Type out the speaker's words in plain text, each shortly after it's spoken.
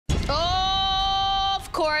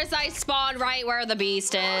Of course, I spawned right where the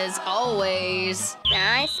beast is. Always.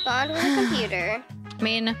 I spawned with a computer. I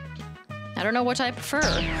mean, I don't know which I prefer.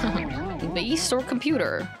 Beast or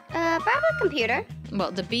computer? Probably computer.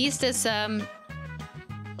 Well, the beast is,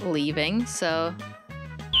 leaving, so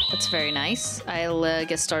that's very nice. I'll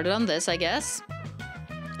get started on this, I guess.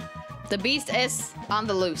 The beast is on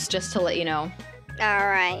the loose, just to let you know.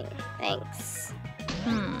 Alright, thanks.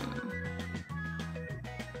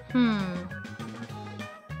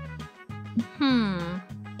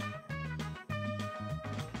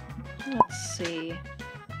 Let's see.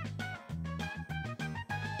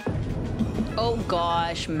 Oh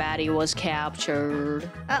gosh, Maddie was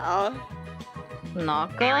captured. Uh-oh.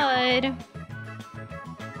 Not good.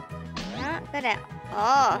 Not good at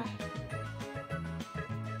all.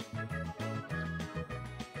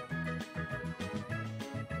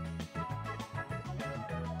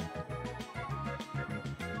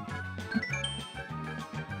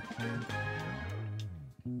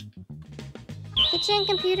 Kitchen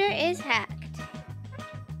computer is hacked.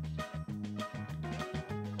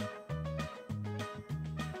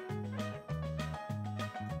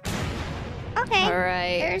 Okay. All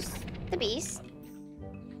right. There's the beast.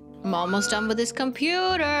 I'm almost done with this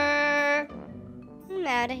computer. I'm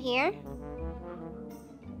out of here.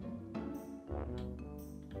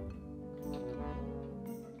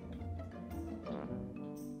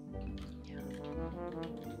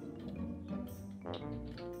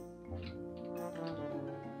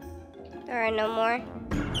 There are no more.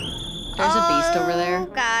 There's a beast over there. Oh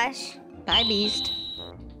gosh. Bye, beast.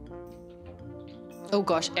 Oh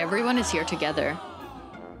gosh, everyone is here together.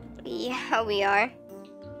 Yeah, we are.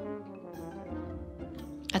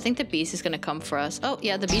 I think the beast is gonna come for us. Oh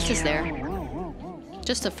yeah, the beast is there.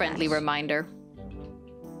 Just a friendly reminder.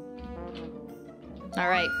 All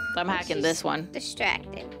right, I'm hacking this one.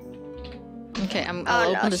 Distracted. Okay,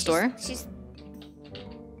 I'll open this door. She's...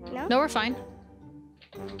 No? No, we're fine.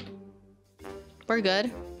 We're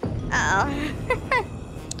good. Uh-oh.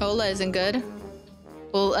 Ola isn't good.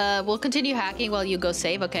 We'll continue hacking while you go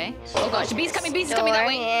save, okay? Oh gosh, the beast coming that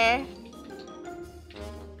way! Yeah.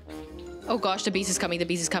 Oh gosh, the beast is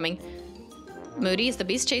coming, Moody, is the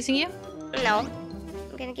beast chasing you? No.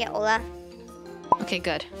 I'm gonna get Ola. Okay,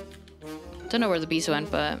 good. Don't know where the beast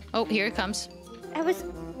went, but... Oh, here it comes. I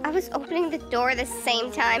was opening the door the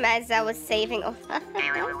same time as I was saving Ola.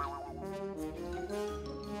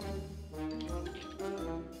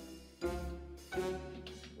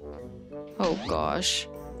 Oh gosh.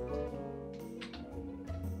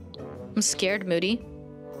 I'm scared, Moody.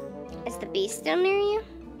 Is the beast still near you?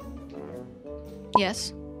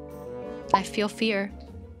 Yes. I feel fear.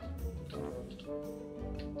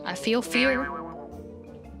 I feel fear.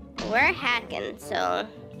 We're hacking, so...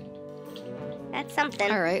 That's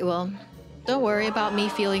something. Alright, well, don't worry about me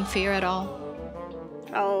feeling fear at all.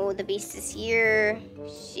 Oh, the beast is here.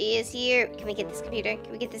 She is here. Can we get this computer?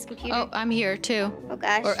 Can we get this computer? Oh, I'm here too. Oh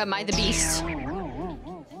gosh. Or am I the beast?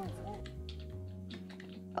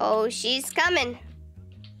 Oh, she's coming.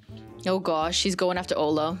 Oh gosh, she's going after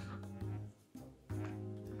Ola.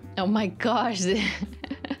 Oh my gosh.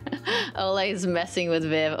 Ola is messing with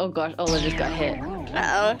Viv. Oh gosh, Ola just got hit.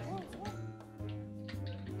 Uh-oh.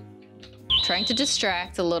 Trying to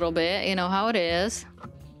distract a little bit, you know how it is.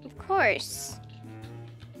 Of course.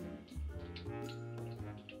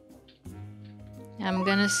 I'm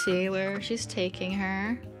gonna see where she's taking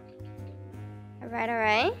her. Alright,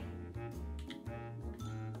 alright.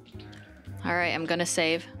 Alright, I'm gonna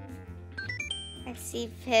save. I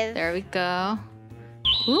see Viv. There we go.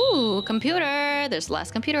 Ooh, computer! There's the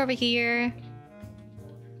last computer over here.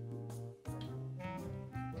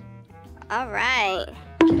 Alright.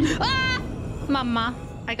 Ah! Mama,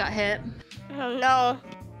 I got hit. Oh no.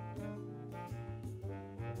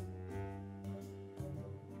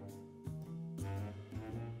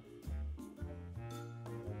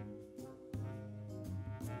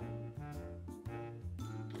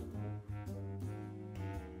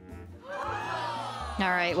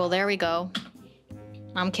 Alright, well there we go.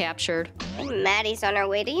 I'm captured. I think Maddie's on her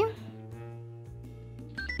way to you.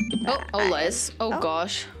 Oh, Ola is. Oh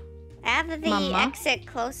gosh. I have the Mama? exit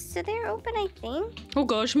close to there open, I think. Oh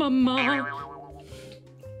gosh, Mama.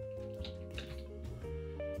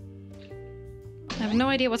 I have no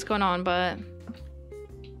idea what's going on, but...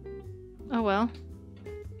 Oh well.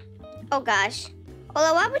 Oh gosh.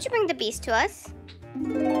 Ola, why would you bring the beast to us?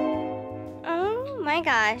 Oh my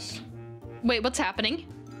gosh. Wait, what's happening?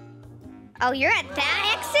 Oh, you're at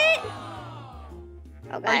that exit?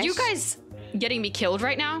 Oh gosh. Are you guys getting me killed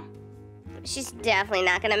right now? She's definitely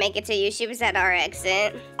not gonna make it to you. She was at our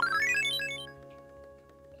exit.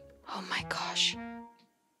 Oh my gosh.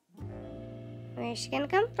 Where's she gonna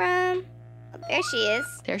come from? Oh, there she is.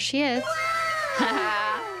 There she is.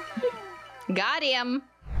 Got him.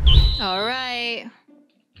 All right.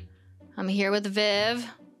 I'm here with Viv.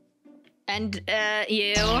 And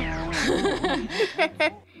you.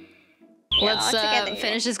 Let's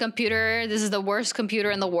finish this computer. This is the worst computer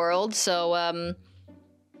in the world, so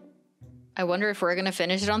I wonder if we're gonna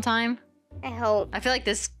finish it on time. I hope. I feel like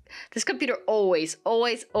this computer always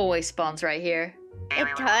spawns right here. It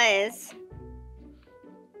does.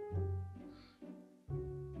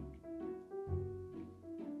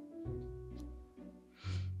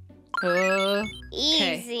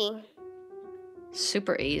 Easy. Okay.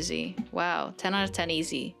 Super easy. Wow, 10 out of 10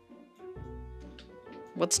 easy.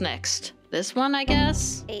 What's next? This one, I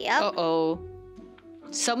guess? Yep. Uh-oh.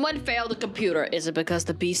 Someone failed the computer. Is it because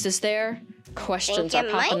the beast is there? Questions are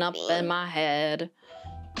popping up in my head.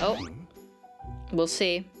 Oh. We'll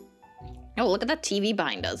see. Oh, look at that TV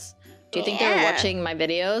behind us. Do you think they were watching my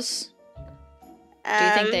videos? Do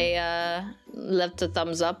you think they left a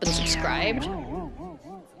thumbs up and subscribed?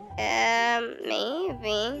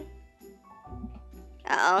 Maybe.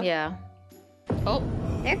 Uh-oh. Yeah. Oh.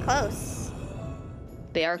 They're close.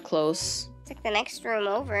 They are close. It's like the next room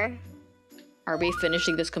over. Are we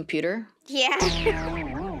finishing this computer? Yeah.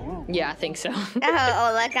 Yeah, I think so.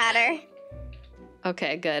 Oh, Ola got her.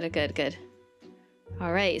 Okay, good.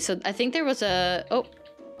 All right, so I think there was a... Oh,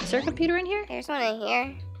 is there a computer in here? There's one in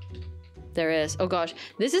here. There is. Oh gosh.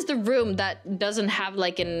 This is the room that doesn't have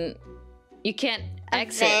like an... You can't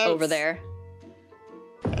exit over there.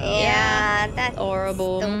 Yeah, that's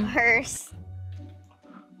horrible. the worst.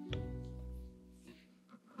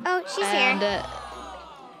 Oh, she's here.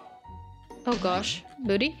 Oh gosh.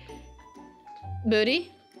 Booty?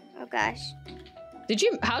 Booty? Oh gosh.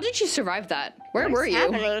 How did you survive that? Where were you?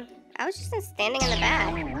 Happening? I was just standing in the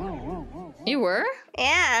back. You were?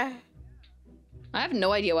 Yeah. I have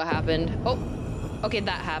no idea what happened. Oh, okay,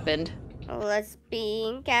 that happened. Ola's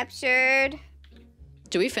being captured.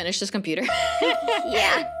 Do we finish this computer?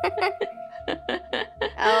 Yeah.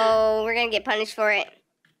 Oh, we're gonna get punished for it.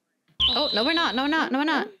 Oh, no, we're not. No, we're not. No, we're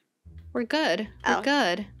not. We're good. We're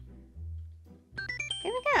good.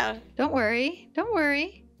 Here we go. Don't worry. Don't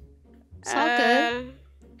worry. It's all good.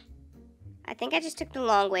 I think I just took the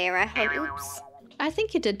long way around. Oops. I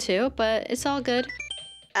think you did too, but it's all good.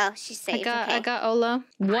 Oh, she's safe. I got Ola.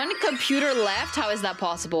 One computer left? How is that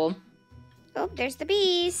possible? Oh, there's the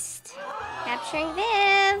beast. Capturing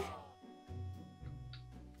Viv.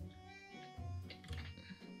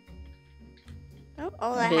 Oh,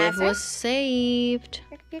 Ola has her. Viv was saved.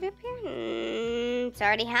 Your computer up here? It's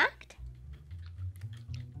already hacked.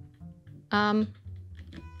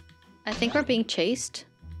 I think we're being chased.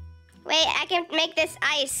 Wait, I can make this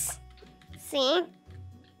ice. See?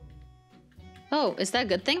 Oh, is that a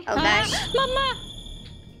good thing? Oh gosh. Mama!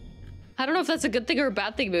 I don't know if that's a good thing or a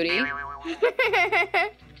bad thing, Booty.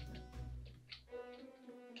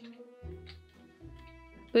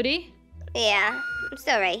 Booty? Yeah, I'm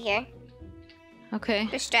still right here. Okay.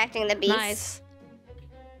 Distracting the beast. Nice.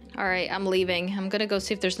 All right, I'm leaving. I'm gonna go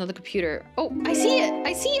see if there's another computer. Oh, I see it!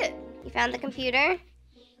 I see it! You found the computer?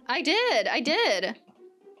 I did.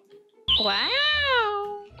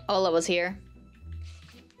 Wow. Ola was here.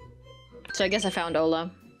 So I guess I found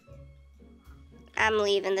Ola. I'm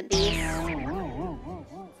leaving the beast.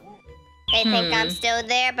 They think I'm still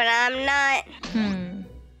there, but I'm not.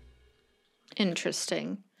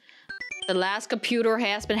 Interesting. The last computer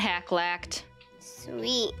has been hacked.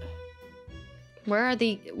 Sweet. Where are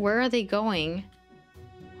they going?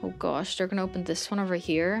 Oh gosh, they're gonna open this one over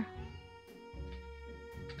here.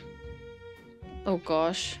 Oh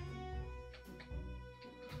gosh.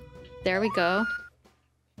 There we go.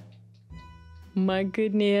 My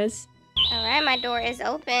goodness. Alright, my door is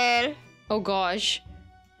open. Oh gosh.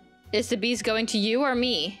 Is the beast going to you or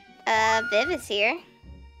me? Viv is here.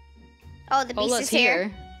 Oh, the beast Ola's is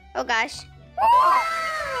here. Oh gosh.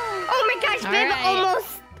 Oh my gosh, Viv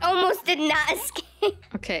almost did not escape.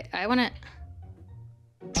 Okay, I wanna...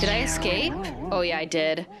 Did I escape? Oh yeah, I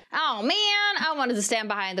did. Oh man, I wanted to stand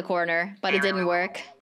behind the corner, but it didn't work.